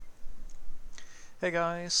Hey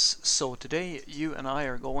guys, so today you and I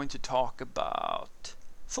are going to talk about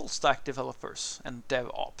full stack developers and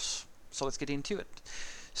DevOps. So let's get into it.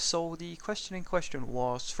 So the question in question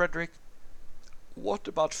was, Frederick, what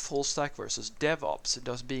about full stack versus DevOps?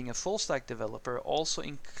 Does being a full stack developer also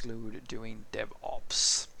include doing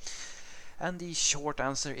DevOps? And the short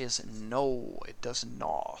answer is no, it does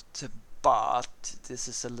not. But this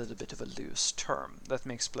is a little bit of a loose term. Let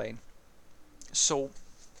me explain. So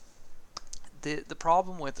the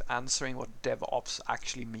problem with answering what DevOps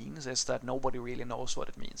actually means is that nobody really knows what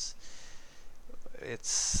it means.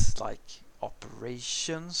 It's like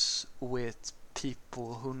operations with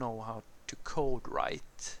people who know how to code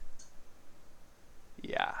right.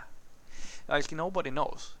 Yeah. Like nobody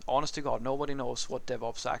knows. Honest to God, nobody knows what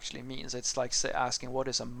DevOps actually means. It's like asking what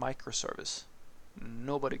is a microservice.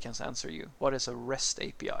 Nobody can answer you. What is a REST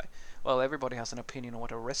API? Well, everybody has an opinion on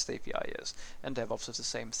what a REST API is, and DevOps is the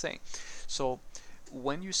same thing. So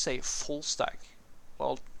when you say full stack,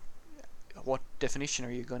 well, what definition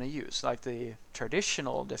are you going to use? Like the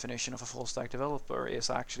traditional definition of a full stack developer is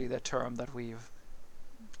actually the term that we've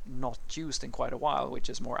not used in quite a while, which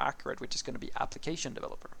is more accurate, which is going to be application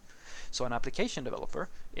developer. So an application developer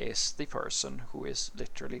is the person who is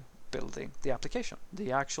literally building the application,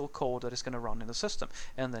 the actual code that is going to run in the system.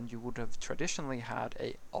 And then you would have traditionally had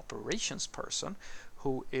a operations person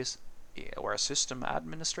who is, or a system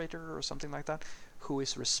administrator or something like that, who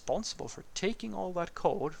is responsible for taking all that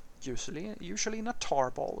code, usually in a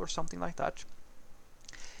tarball or something like that,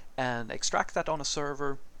 and extract that on a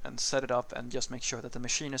server and set it up and just make sure that the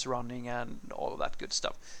machine is running and all of that good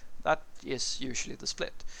stuff. That is usually the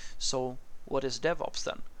split. So what is DevOps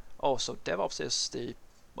then? Oh, so DevOps is the,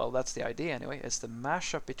 well, that's the idea anyway, it's the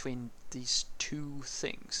mashup between these two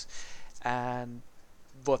things. And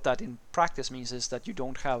what that in practice means is that you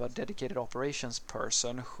don't have a dedicated operations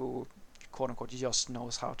person who quote unquote just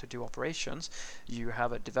knows how to do operations. You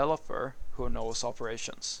have a developer who knows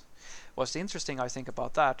operations. What's interesting, I think,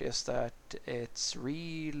 about that is that it's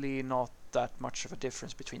really not that much of a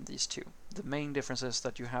difference between these two. The main difference is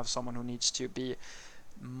that you have someone who needs to be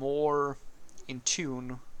more in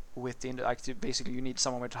tune with the, like, basically you need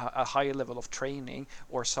someone with a higher level of training,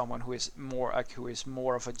 or someone who is more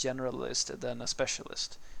of a generalist than a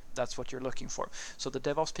specialist. That's what you're looking for. So the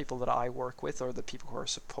DevOps people that I work with, or the people who are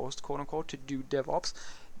supposed, quote unquote, to do DevOps,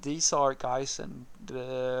 these are guys and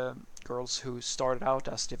girls who started out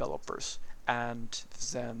as developers, and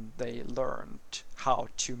then they learned how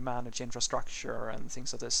to manage infrastructure and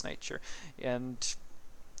things of this nature. And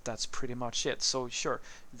that's pretty much it. So sure,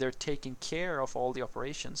 they're taking care of all the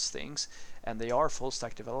operations things, and they are full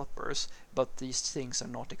stack developers, but these things are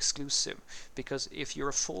not exclusive. Because if you're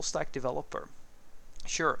a full stack developer,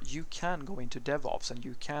 sure, you can go into DevOps and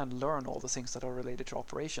you can learn all the things that are related to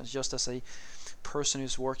operations, just as a person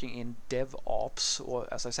who's working in DevOps, or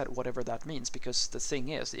as I said, whatever that means. Because the thing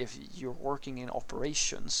is, if you're working in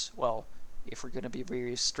operations, well, if we're going to be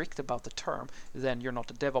very strict about the term, then you're not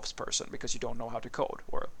a DevOps person because you don't know how to code,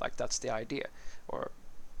 or like that's the idea, or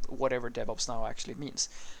whatever DevOps now actually means.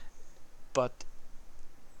 But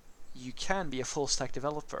you can be a full stack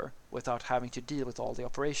developer without having to deal with all the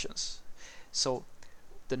operations. So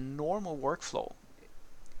the normal workflow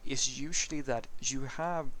is usually that you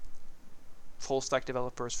have full stack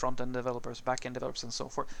developers, front end developers, back end developers, and so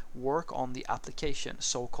forth work on the application,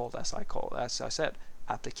 so-called, as I said,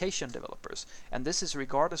 application developers. And this is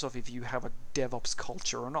regardless of if you have a DevOps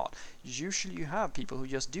culture or not. Usually you have people who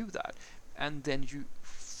just do that. And then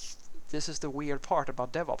this is the weird part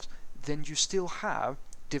about DevOps, then you still have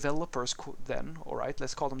developers then, alright,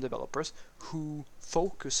 let's call them developers, who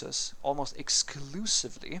focuses almost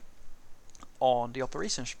exclusively on the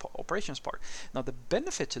operations part. Now the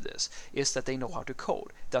benefit to this is that they know how to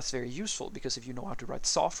code. That's very useful, because if you know how to write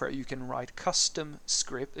software, you can write custom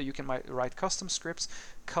scripts,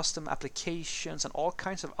 custom applications, and all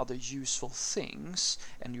kinds of other useful things.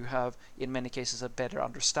 And you have, in many cases, a better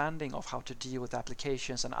understanding of how to deal with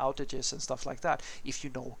applications and outages and stuff like that if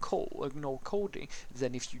you know coding,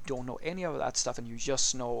 than if you don't know any of that stuff and you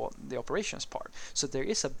just know the operations part. So there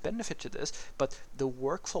is a benefit to this, but the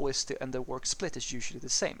workflow is still, and the work split is usually the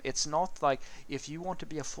same. It's not like if you want to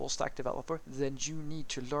be a full stack developer, then you need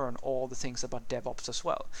to learn all the things about DevOps as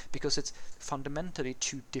well, because it's fundamentally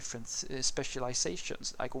two different specializations.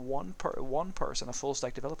 like one person, a full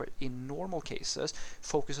stack developer, in normal cases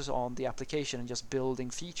focuses on the application and just building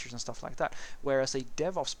features and stuff like that, whereas a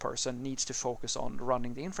DevOps person needs to focus on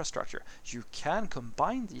running the infrastructure. You can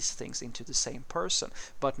combine these things into the same person,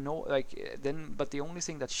 but but the only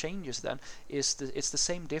thing that changes then is it's the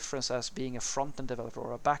same difference as being a front-end developer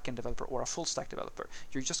or a back-end developer or a full stack developer.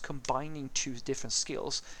 You're just combining two different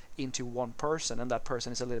skills into one person, and that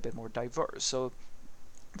person is a little bit more diverse. So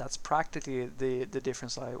that's practically the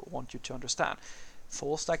difference I want you to understand.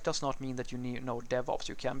 Full stack does not mean that you need know DevOps.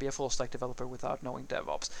 You can be a full stack developer without knowing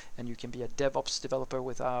DevOps, and you can be a DevOps developer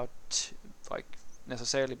without like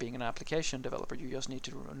necessarily being an application developer. You just need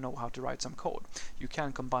to know how to write some code. You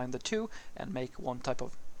can combine the two and make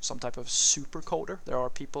some type of super coder. There are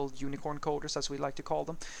people, unicorn coders as we like to call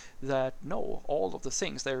them, that know all of the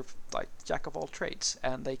things. They're like jack of all trades,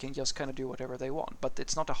 and they can just kind of do whatever they want, but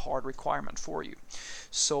it's not a hard requirement for you.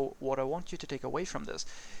 So what I want you to take away from this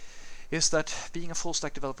is that being a full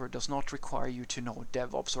stack developer does not require you to know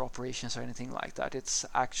DevOps or operations or anything like that. It's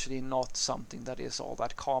actually not something that is all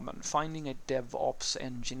that common. Finding a DevOps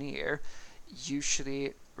engineer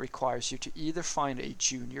usually requires you to either find a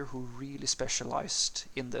junior who really specialized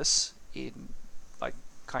in this, in like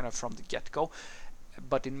kind of from the get-go,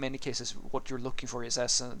 but in many cases what you're looking for is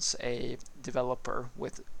essence a developer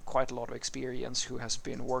with quite a lot of experience who has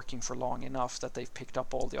been working for long enough that they've picked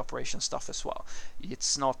up all the operation stuff as well.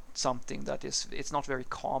 It's not something that it's not very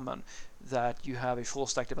common that you have a full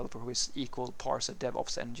stack developer who is equal parts a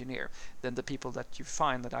DevOps engineer. Then the people that you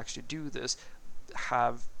find that actually do this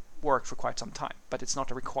have worked for quite some time, but it's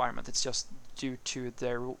not a requirement. It's just due to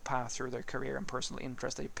their path through their career and personal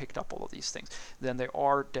interest they picked up all of these things. Then there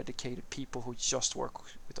are dedicated people who just work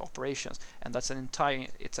with operations, and that's an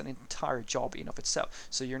entire job in of itself.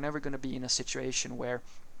 So you're never going to be in a situation where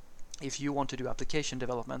if you want to do application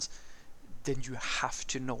developments, then you have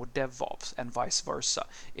to know DevOps and vice versa.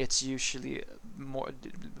 It's usually more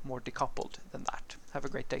decoupled than that. Have a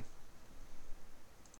great day.